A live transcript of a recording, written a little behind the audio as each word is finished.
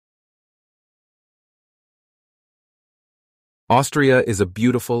Austria is a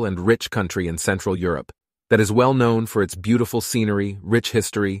beautiful and rich country in Central Europe that is well known for its beautiful scenery, rich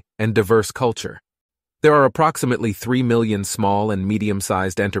history, and diverse culture. There are approximately 3 million small and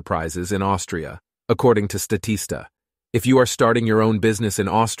medium-sized enterprises in Austria, according to Statista. If you are starting your own business in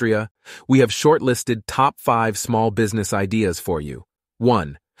Austria, we have shortlisted top 5 small business ideas for you.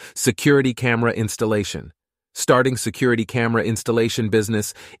 1. Security camera installation. Starting security camera installation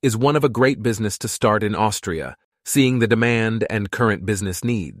business is one of a great business to start in Austria, seeing the demand and current business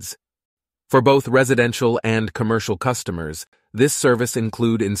needs. For both residential and commercial customers, this service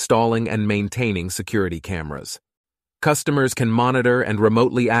includes installing and maintaining security cameras. Customers can monitor and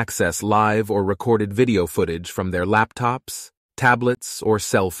remotely access live or recorded video footage from their laptops, tablets, or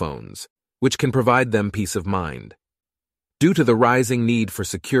cell phones, which can provide them peace of mind. Due to the rising need for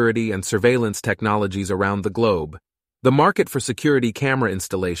security and surveillance technologies around the globe, the market for security camera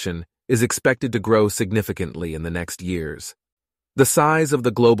installation is expected to grow significantly in the next years. The size of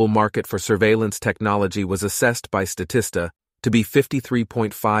the global market for surveillance technology was assessed by Statista to be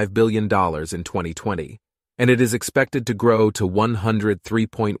 $53.5 billion in 2020, and it is expected to grow to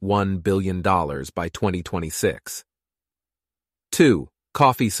 $103.1 billion by 2026. 2.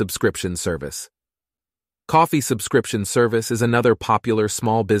 Coffee subscription service. Coffee subscription service is another popular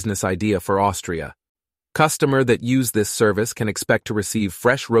small business idea for Austria. Customers that use this service can expect to receive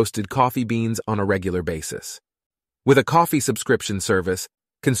fresh roasted coffee beans on a regular basis. With a coffee subscription service,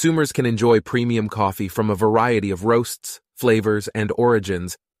 consumers can enjoy premium coffee from a variety of roasts, flavors, and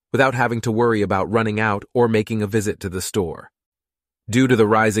origins without having to worry about running out or making a visit to the store. Due to the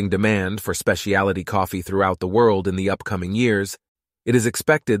rising demand for specialty coffee throughout the world in the upcoming years, it is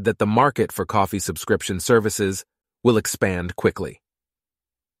expected that the market for coffee subscription services will expand quickly.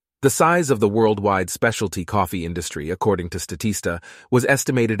 The size of the worldwide specialty coffee industry, according to Statista, was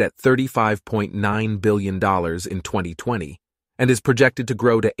estimated at $35.9 billion in 2020 and is projected to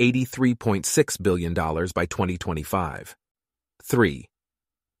grow to $83.6 billion by 2025. 3.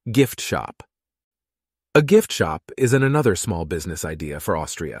 Gift shop. A gift shop is another small business idea for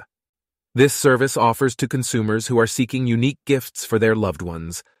Austria. This service offers to consumers who are seeking unique gifts for their loved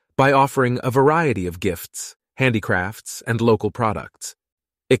ones by offering a variety of gifts, handicrafts, and local products.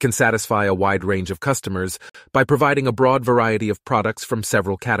 It can satisfy a wide range of customers by providing a broad variety of products from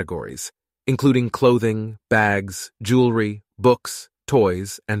several categories, including clothing, bags, jewelry, books,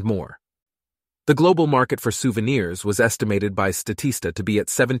 toys, and more. The global market for souvenirs was estimated by Statista to be at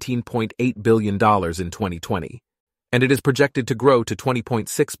 $17.8 billion in 2020, and it is projected to grow to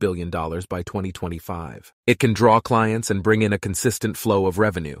 $20.6 billion by 2025. It can draw clients and bring in a consistent flow of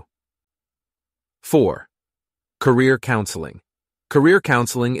revenue. 4. Career counseling. Career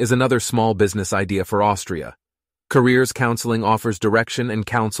counseling is another small business idea for Austria. Careers counseling offers direction and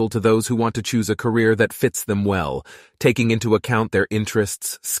counsel to those who want to choose a career that fits them well, taking into account their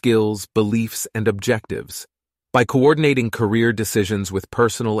interests, skills, beliefs, and objectives. By coordinating career decisions with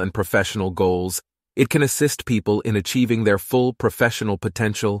personal and professional goals, it can assist people in achieving their full professional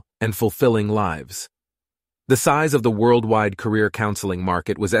potential and fulfilling lives. The size of the worldwide career counseling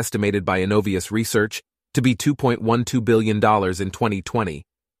market was estimated by Innovius Research to be $2.12 billion in 2020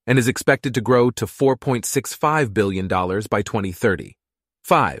 and is expected to grow to $4.65 billion by 2030.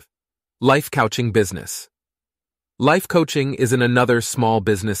 5. Life coaching business. Life coaching is another small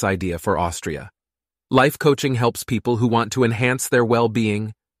business idea for Austria. Life coaching helps people who want to enhance their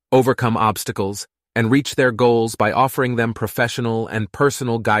well-being, overcome obstacles, and reach their goals by offering them professional and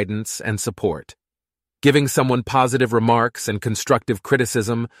personal guidance and support. Giving someone positive remarks and constructive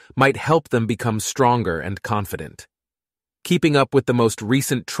criticism might help them become stronger and confident. Keeping up with the most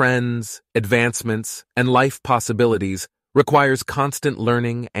recent trends, advancements, and life possibilities requires constant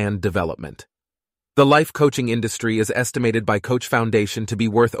learning and development. The life coaching industry is estimated by Coach Foundation to be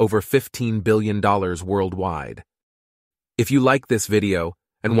worth over $15 billion worldwide. If you like this video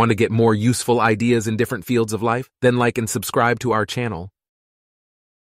and want to get more useful ideas in different fields of life, then like and subscribe to our channel.